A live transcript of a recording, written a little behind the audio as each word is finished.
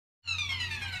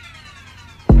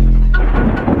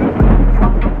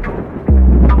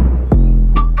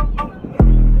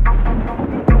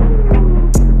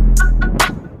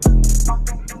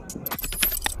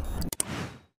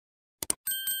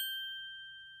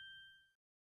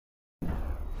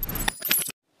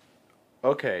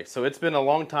Okay, so it's been a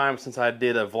long time since I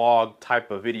did a vlog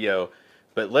type of video,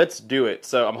 but let's do it.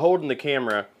 So I'm holding the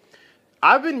camera.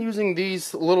 I've been using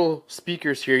these little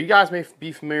speakers here. You guys may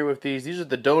be familiar with these. These are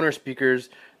the donor speakers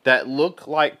that look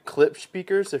like clip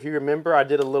speakers. If you remember, I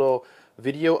did a little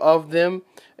video of them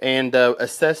and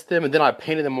assessed them, and then I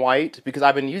painted them white because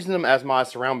I've been using them as my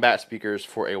surround bat speakers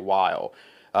for a while,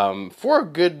 for a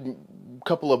good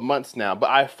couple of months now. But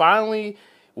I finally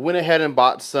went ahead and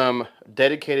bought some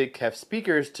dedicated KEF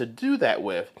speakers to do that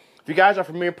with. If you guys are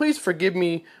familiar, please forgive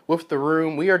me with the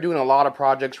room. We are doing a lot of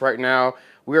projects right now.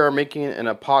 We are making an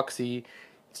epoxy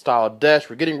style desk.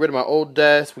 We're getting rid of my old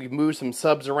desk. We've moved some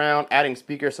subs around, adding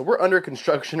speakers. So we're under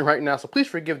construction right now. So please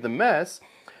forgive the mess.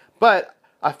 But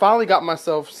I finally got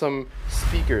myself some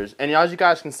speakers. And as you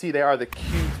guys can see, they are the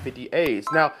Q50As.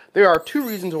 Now, there are two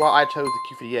reasons why I chose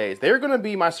the Q50As. They're going to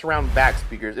be my surround back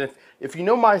speakers. And if you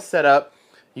know my setup,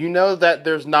 you know that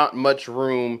there's not much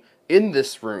room in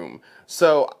this room.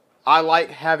 So I like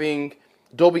having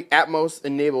Dolby Atmos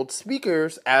enabled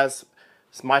speakers as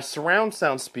my surround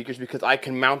sound speakers because I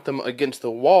can mount them against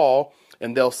the wall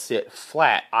and they'll sit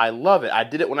flat. I love it. I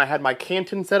did it when I had my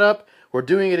Canton setup. We're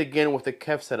doing it again with the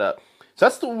KEF setup. So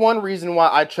that's the one reason why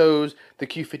I chose the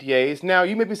Q50As. Now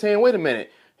you may be saying, wait a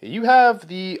minute. You have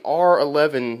the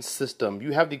R11 system.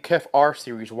 You have the KEF R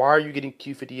series. Why are you getting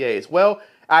Q50As? Well,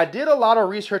 I did a lot of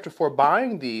research before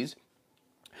buying these.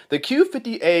 The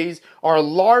Q50As are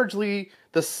largely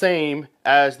the same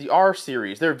as the R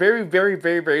series. They're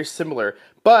very similar,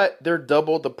 but they're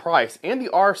double the price. And the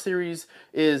R series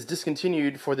is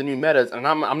discontinued for the new Metas, and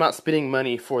I'm not spending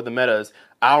money for the Metas.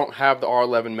 I don't have the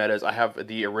R11 Metas. I have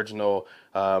the original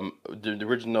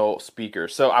speaker.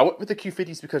 So I went with the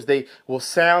Q50s because they will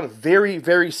sound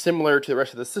very similar to the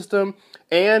rest of the system,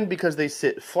 and because they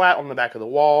sit flat on the back of the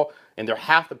wall, and they're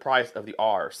half the price of the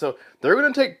R. So they're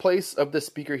going to take place of this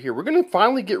speaker here. We're going to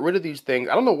finally get rid of these things.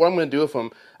 I don't know what I'm going to do with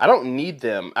them. I don't need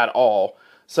them at all.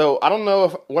 So I don't know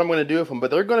what I'm going to do with them,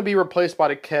 but they're going to be replaced by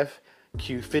the KEF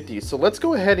Q50. So let's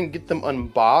go ahead and get them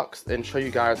unboxed and show you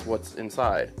guys what's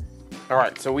inside. All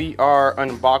right, so we are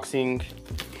unboxing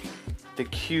the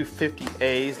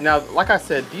Q50As. Now, like I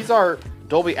said, these are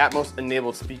Dolby Atmos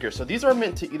enabled speakers. So these are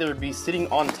meant to either be sitting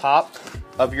on top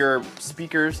of your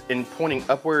speakers and pointing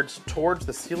upwards towards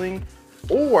the ceiling,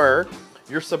 or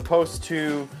you're supposed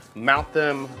to mount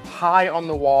them high on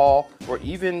the wall or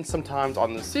even sometimes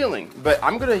on the ceiling. But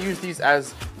I'm gonna use these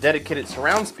as dedicated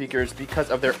surround speakers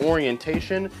because of their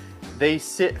orientation. They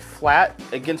sit flat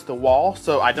against the wall,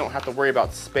 so I don't have to worry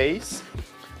about space.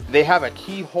 They have a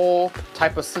keyhole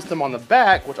type of system on the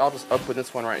back, which I'll just open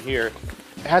this one right here.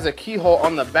 It has a keyhole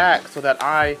on the back so that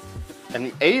I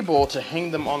am able to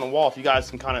hang them on the wall. If you guys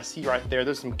can kind of see right there,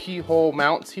 there's some keyhole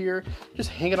mounts here. Just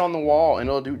hang it on the wall and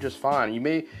it'll do just fine. You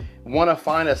may want to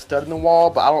find a stud in the wall,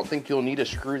 but I don't think you'll need a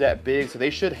screw that big. So they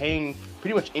should hang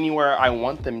pretty much anywhere I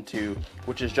want them to,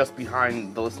 which is just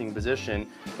behind the listening position.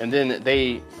 And then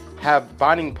they have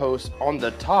binding posts on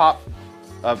the top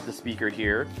of the speaker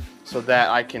here so that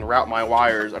I can route my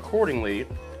wires accordingly.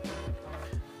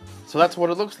 So that's what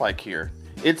it looks like here.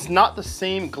 It's not the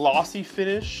same glossy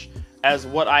finish as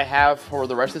what I have for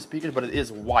the rest of the speakers, but it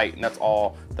is white, and that's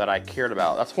all that I cared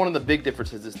about. That's one of the big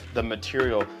differences, is the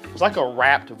material. It's like a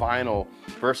wrapped vinyl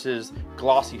versus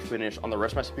glossy finish on the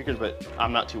rest of my speakers, but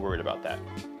I'm not too worried about that.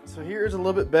 So here's a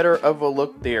little bit better of a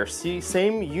look there. See,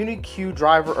 same UniQ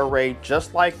driver array,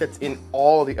 just like that's in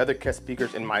all the other KEF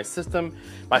speakers in my system.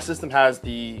 My system has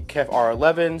the KEF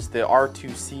R11s, the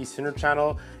R2C center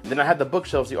channel, and then I had the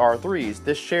bookshelves, the R3s.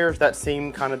 This shares that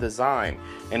same kind of design.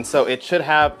 And so it should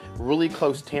have really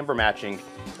close timbre matching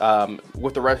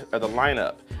with the rest of the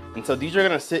lineup. And so these are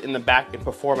gonna sit in the back and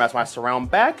perform as my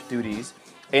surround back duties.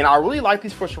 And I really like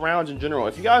these for surrounds in general.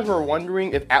 If you guys were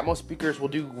wondering if Atmos speakers will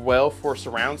do well for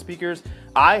surround speakers,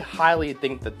 I highly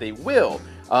think that they will.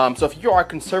 So if you are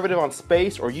conservative on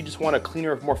space, or you just want a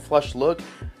cleaner, more flush look,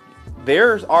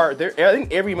 I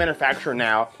think every manufacturer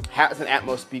now has an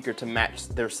Atmos speaker to match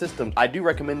their system. I do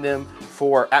recommend them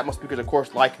for Atmos speakers, of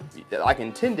course, like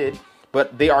intended,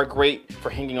 but they are great for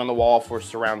hanging on the wall for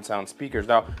surround sound speakers.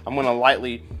 Now, I'm gonna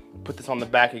lightly put this on the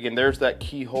back again. There's that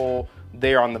keyhole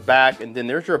there on the back, and then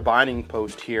there's your binding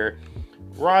post here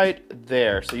right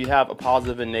there. So you have a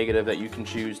positive and negative that you can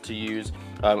choose to use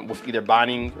with either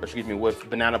binding, or excuse me, with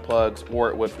banana plugs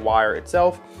or with wire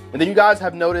itself. And then you guys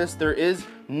have noticed there is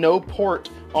no port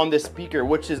on this speaker,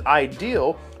 which is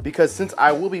ideal because since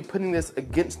I will be putting this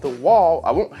against the wall,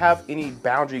 I won't have any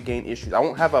boundary gain issues. I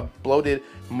won't have a bloated,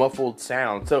 muffled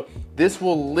sound. So this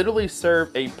will literally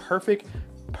serve a perfect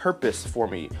purpose for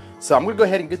me. So I'm gonna go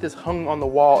ahead and get this hung on the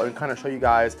wall and kind of show you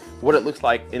guys what it looks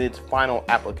like in its final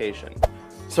application.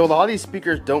 So a lot of these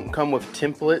speakers don't come with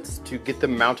templates to get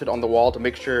them mounted on the wall to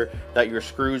make sure that your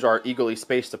screws are equally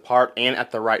spaced apart and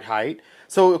at the right height.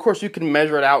 So of course you can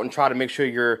measure it out and try to make sure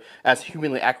you're as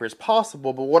humanly accurate as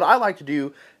possible. But what I like to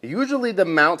do, usually the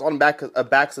mounts on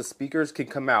backs of speakers can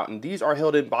come out, and these are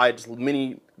held in by just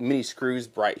mini screws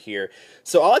right here.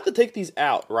 So I like to take these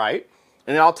out, right?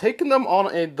 And then I'll take them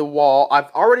on the wall. I've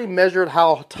already measured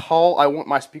how tall I want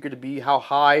my speaker to be, how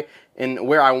high, and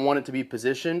where I want it to be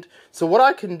positioned. So what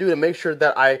I can do to make sure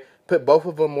that I put both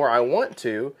of them where I want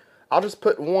to, I'll just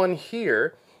put one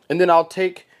here, and then I'll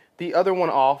take the other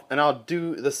one off, and I'll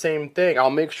do the same thing.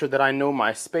 I'll make sure that I know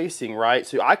my spacing, right?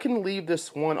 So I can leave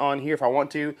this one on here if I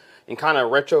want to and kind of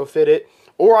retrofit it.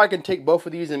 Or I can take both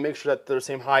of these and make sure that they're the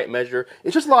same height measure.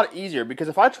 It's just a lot easier because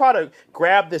if I try to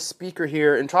grab this speaker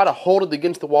here and try to hold it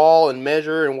against the wall and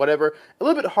measure and whatever, a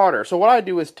little bit harder. So what I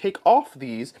do is take off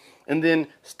these and then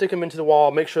stick them into the wall,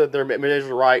 make sure that they're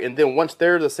measured right, and then once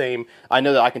they're the same, I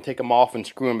know that I can take them off and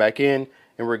screw them back in,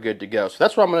 and we're good to go. So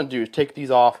that's what I'm going to do, is take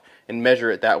these off and measure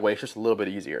it that way. It's just a little bit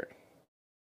easier.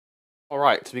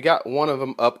 Alright, so we got one of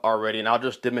them up already, and I'll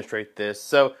just demonstrate this.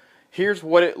 So here's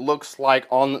what it looks like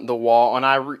on the wall, and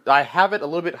I have it a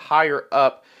little bit higher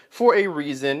up for a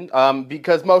reason,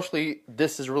 because mostly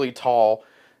this is really tall,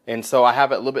 and so I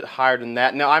have it a little bit higher than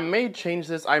that. Now I may change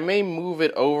this, I may move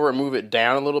it over and move it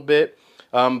down a little bit,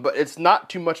 but it's not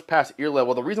too much past ear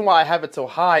level. The reason why I have it so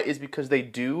high is because they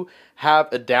do have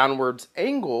a downwards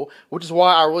angle, which is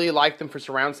why I really like them for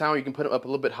surround sound. You can put them up a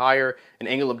little bit higher and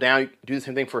angle them down. You can do the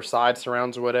same thing for side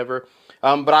surrounds or whatever.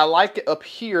 But I like it up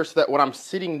here so that when I'm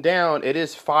sitting down, it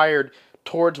is fired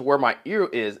towards where my ear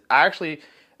is.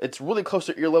 It's really close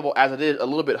to ear level as it is, a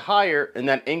little bit higher, and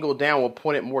that angle down will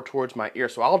point it more towards my ear.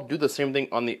 So I'll do the same thing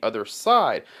on the other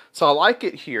side. So I like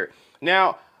it here.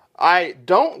 Now, I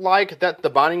don't like that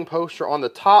the binding posts are on the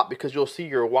top because you'll see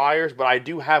your wires, but I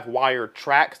do have wire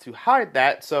tracks to hide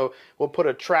that. So we'll put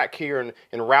a track here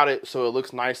and route it so it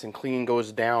looks nice and clean,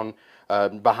 goes down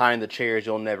behind the chairs.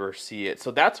 You'll never see it.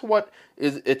 So that's what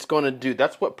it's going to do.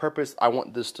 That's what purpose I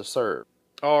want this to serve.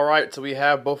 All right, so we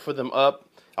have both of them up.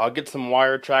 I'll get some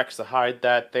wire tracks to hide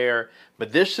that there,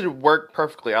 but this should work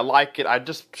perfectly. I like it. I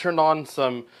just turned on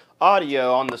some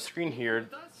audio on the screen here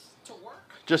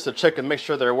just to check and make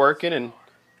sure they're working, and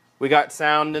we got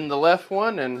sound in the left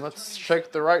one, and let's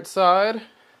check the right side.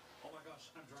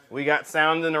 We got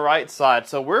sound in the right side,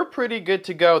 so we're pretty good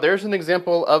to go. There's an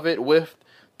example of it with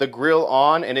the grill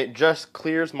on, and it just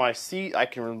clears my seat. I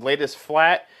can lay this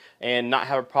flat and not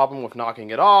have a problem with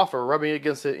knocking it off or rubbing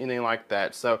against it, anything like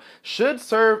that. So should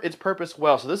serve its purpose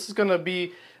well. So this is going to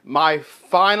be my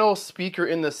final speaker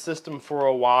in the system for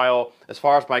a while as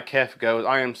far as my KEF goes.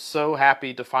 I am so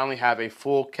happy to finally have a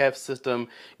full KEF system.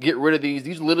 Get rid of these.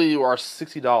 These literally are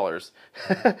 $60.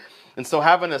 And so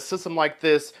having a system like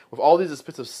this with all these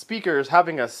expensive speakers,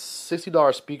 having a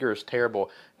 $60 speaker is terrible.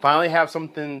 Finally have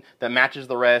something that matches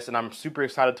the rest, and I'm super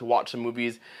excited to watch some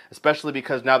movies, especially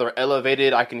because now they're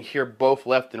elevated. I can hear both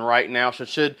left and right now, so it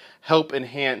should help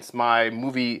enhance my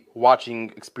movie watching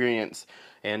experience.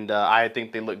 And I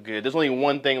think they look good. There's only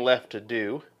one thing left to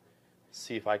do. Let's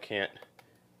see if I can't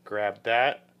grab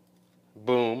that.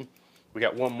 Boom. We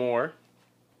got one more.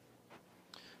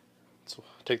 So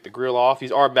take the grill off.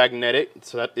 These are magnetic,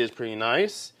 so that is pretty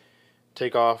nice.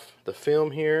 Take off the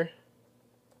film here.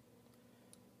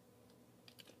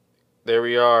 There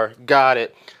we are. Got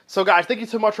it. So guys, thank you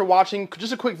so much for watching.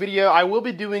 Just a quick video. I will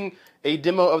be doing a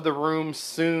demo of the room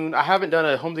soon. I haven't done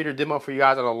a home theater demo for you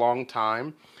guys in a long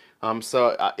time.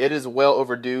 So it is well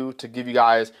overdue to give you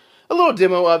guys a little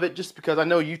demo of it, just because I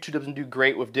know YouTube doesn't do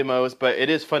great with demos, but it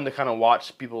is fun to kind of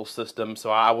watch people's systems, so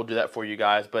I will do that for you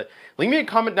guys. But leave me a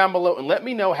comment down below and let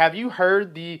me know, have you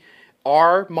heard the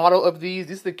R model of these?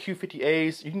 These are the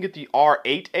Q50As. You can get the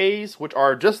R8As, which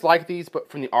are just like these, but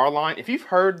from the R line. If you've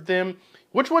heard them,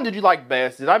 which one did you like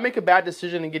best? Did I make a bad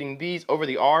decision in getting these over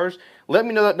the Rs? Let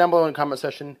me know that down below in the comment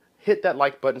section. Hit that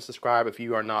like button, subscribe if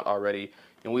you are not already,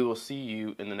 and we will see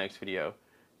you in the next video.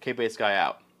 Kpaceguy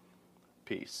out.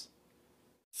 Peace.